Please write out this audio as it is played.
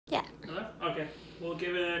Yeah. Hello? Okay. We'll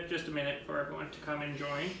give it just a minute for everyone to come and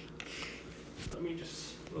join. Let me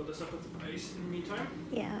just load this up with the ice in the meantime.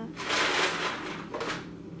 Yeah.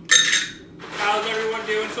 How's everyone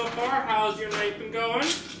doing so far? How's your night been going?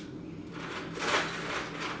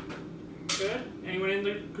 Good. Anyone in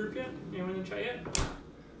the group yet? Anyone in chat yet?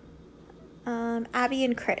 Abby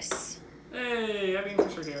and Chris. Hey, Abby and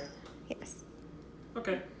Chris are here. Yes.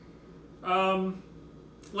 Okay.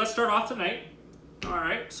 Let's start off tonight. All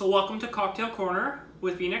right. So welcome to Cocktail Corner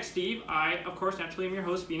with V-Neck Steve. I, of course, naturally am your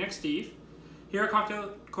host, V-Neck Steve. Here at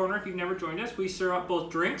Cocktail Corner, if you've never joined us, we serve up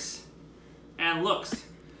both drinks and looks.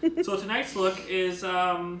 So tonight's look is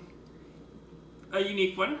a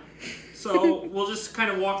unique one. So we'll just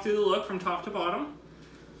kind of walk through the look from top to bottom.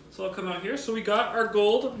 So I'll come out here. So we got our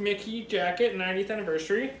gold Mickey jacket, 90th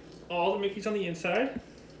anniversary. All the Mickeys on the inside.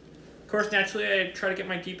 Of course, naturally, I try to get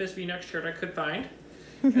my deepest V-neck shirt I could find.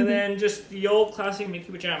 And then just the old classic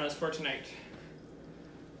Mickey pajamas for tonight.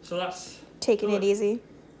 So that's... Taking it easy.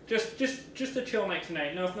 Just a chill night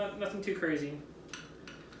tonight. No, nothing too crazy.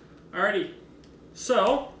 Alrighty.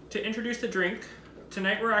 So, to introduce the drink,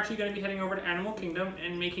 tonight we're actually going to be heading over to Animal Kingdom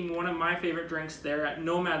and making one of my favorite drinks there at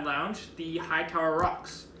Nomad Lounge, the Hightower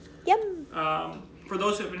Rocks. Yum. For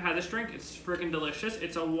those who haven't had this drink, it's freaking delicious.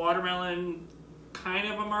 It's a watermelon, kind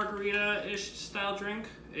of a margarita-ish style drink.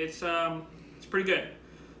 It's pretty good.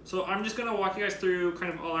 So I'm just going to walk you guys through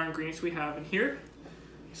kind of all our ingredients we have in here.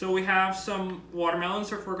 So we have some watermelons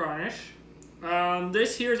for garnish.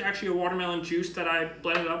 This here is actually a watermelon juice that I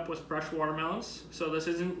blended up with fresh watermelons. So this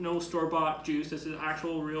isn't no store-bought juice. This is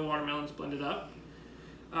actual real watermelons blended up.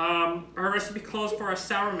 Our recipe calls for a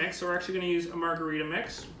sour mix, so we're actually going to use a margarita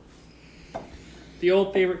mix. The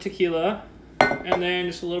old favorite tequila, and then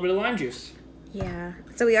just a little bit of lime juice. Yeah.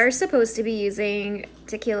 So we are supposed to be using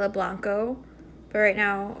tequila blanco, but right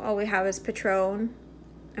now all we have is Patron,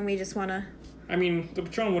 and we just want to... I mean, the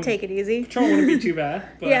Patron wouldn't... Take it easy. Patron wouldn't be too bad.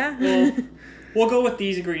 But yeah. We'll go with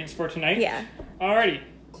these ingredients for tonight. Yeah. Alrighty.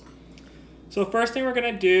 So first thing we're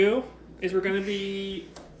going to do is we're going to be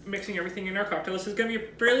mixing everything in our cocktail. This is going to be a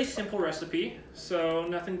fairly simple recipe, so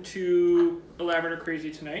nothing too elaborate or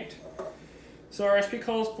crazy tonight. So our recipe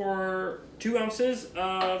calls for 2 ounces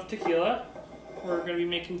of tequila. We're going to be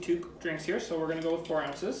making 2 drinks here, so we're going to go with 4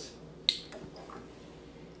 ounces.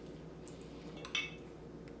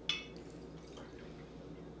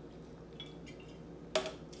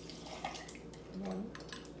 One,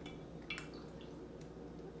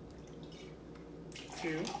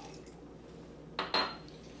 2.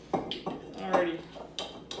 Alrighty.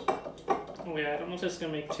 Oh yeah, I don't know if this is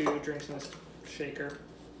going to make 2 drinks in this shaker.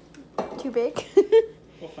 Too big?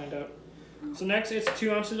 We'll find out. So next it's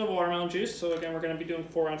 2 ounces of watermelon juice. So again, we're going to be doing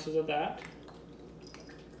 4 ounces of that.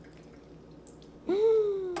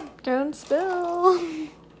 Don't spill.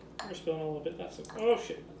 We're spilling a little bit. That's oh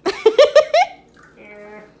shit.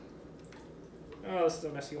 Oh, this is a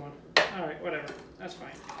messy one. All right, whatever. That's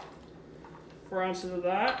fine. 4 ounces of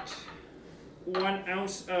that. 1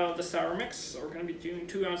 ounce of the sour mix. So we're going to be doing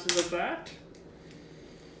 2 ounces of that.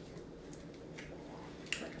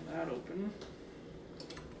 Cracking that open.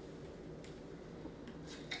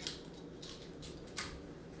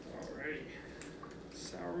 Alrighty.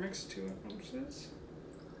 Sour mix, 2 ounces.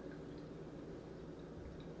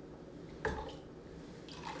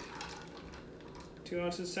 Two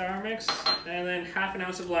ounces sour mix, and then half an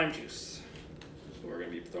ounce of lime juice. So we're going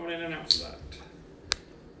to be throwing in 1 ounce of that.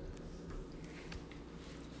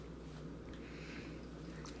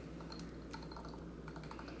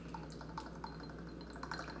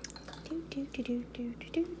 Okay,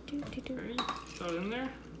 throw it in there.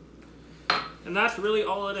 And that's really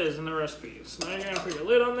all it is in the recipe. So now you're going to put your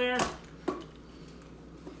lid on there.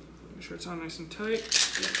 Make sure it's on nice and tight.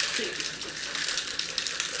 Shake it.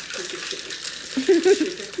 Shake it, shake it.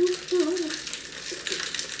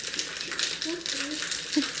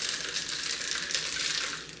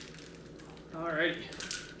 Alrighty.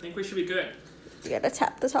 I think we should be good. You gotta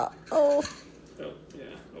tap the top. Oh. Oh,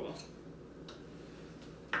 yeah. Oh well.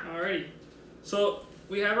 Alrighty. So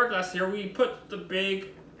we have our glass here. We put the big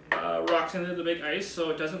rocks into the big ice so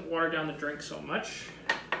it doesn't water down the drink so much.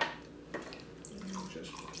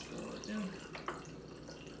 Just throw it in.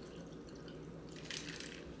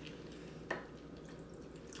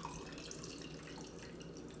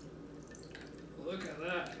 Look at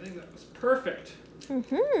that. I think that was perfect.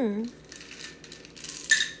 Mm-hmm.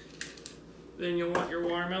 Then you'll want your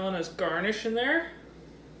watermelon as garnish in there.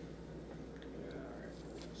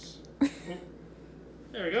 Oh,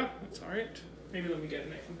 there we go. That's alright. Maybe let me get a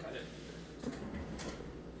knife and cut it.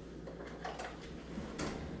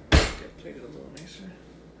 Get plated a little nicer.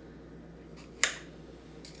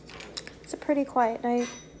 It's a pretty quiet night.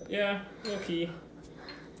 Yeah, low key.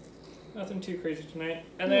 Nothing too crazy tonight.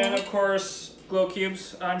 And then, of course, glow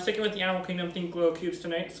cubes. I'm sticking with the Animal Kingdom themed glow cubes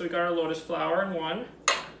tonight. So we got our lotus flower in one.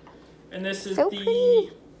 And this is the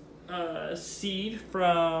seed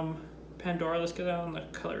from Pandora. Let's get that on the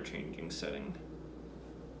color changing setting.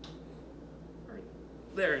 Right.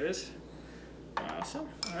 There it is. Awesome.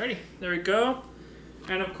 Alrighty, there we go.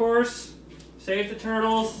 And of course, save the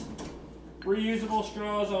turtles. Reusable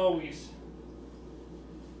straws always.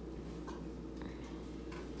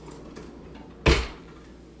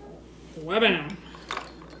 Webam.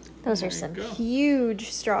 Those are some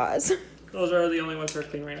huge straws. Those are the only ones that are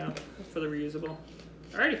clean right now for the reusable.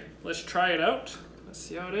 Alrighty, let's try it out. Let's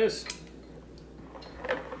see how it is.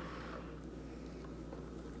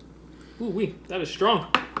 Ooh wee, that is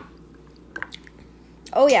strong.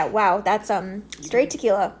 Oh yeah, wow, that's straight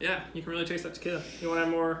tequila. Yeah, you can really taste that tequila. You want to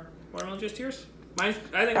add more watermelon juice to yours? I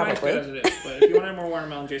think mine's good as it is, but if you want to add more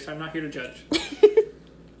watermelon juice, I'm not here to judge.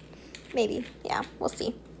 Maybe, yeah, we'll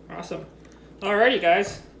see. Awesome. Alrighty,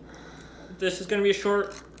 guys. This is going to be a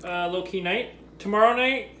short, low-key night. Tomorrow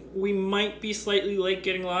night, we might be slightly late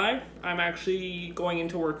getting live. I'm actually going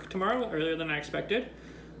into work tomorrow, earlier than I expected.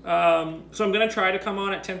 So I'm going to try to come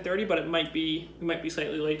on at 10:30, but we might be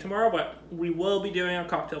slightly late tomorrow, but we will be doing a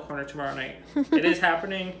cocktail corner tomorrow night. It is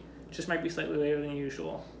happening. Just might be slightly later than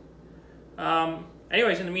usual.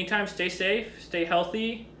 Anyways, in the meantime, stay safe, stay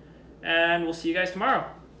healthy, and we'll see you guys tomorrow.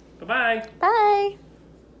 Bye-bye. Bye.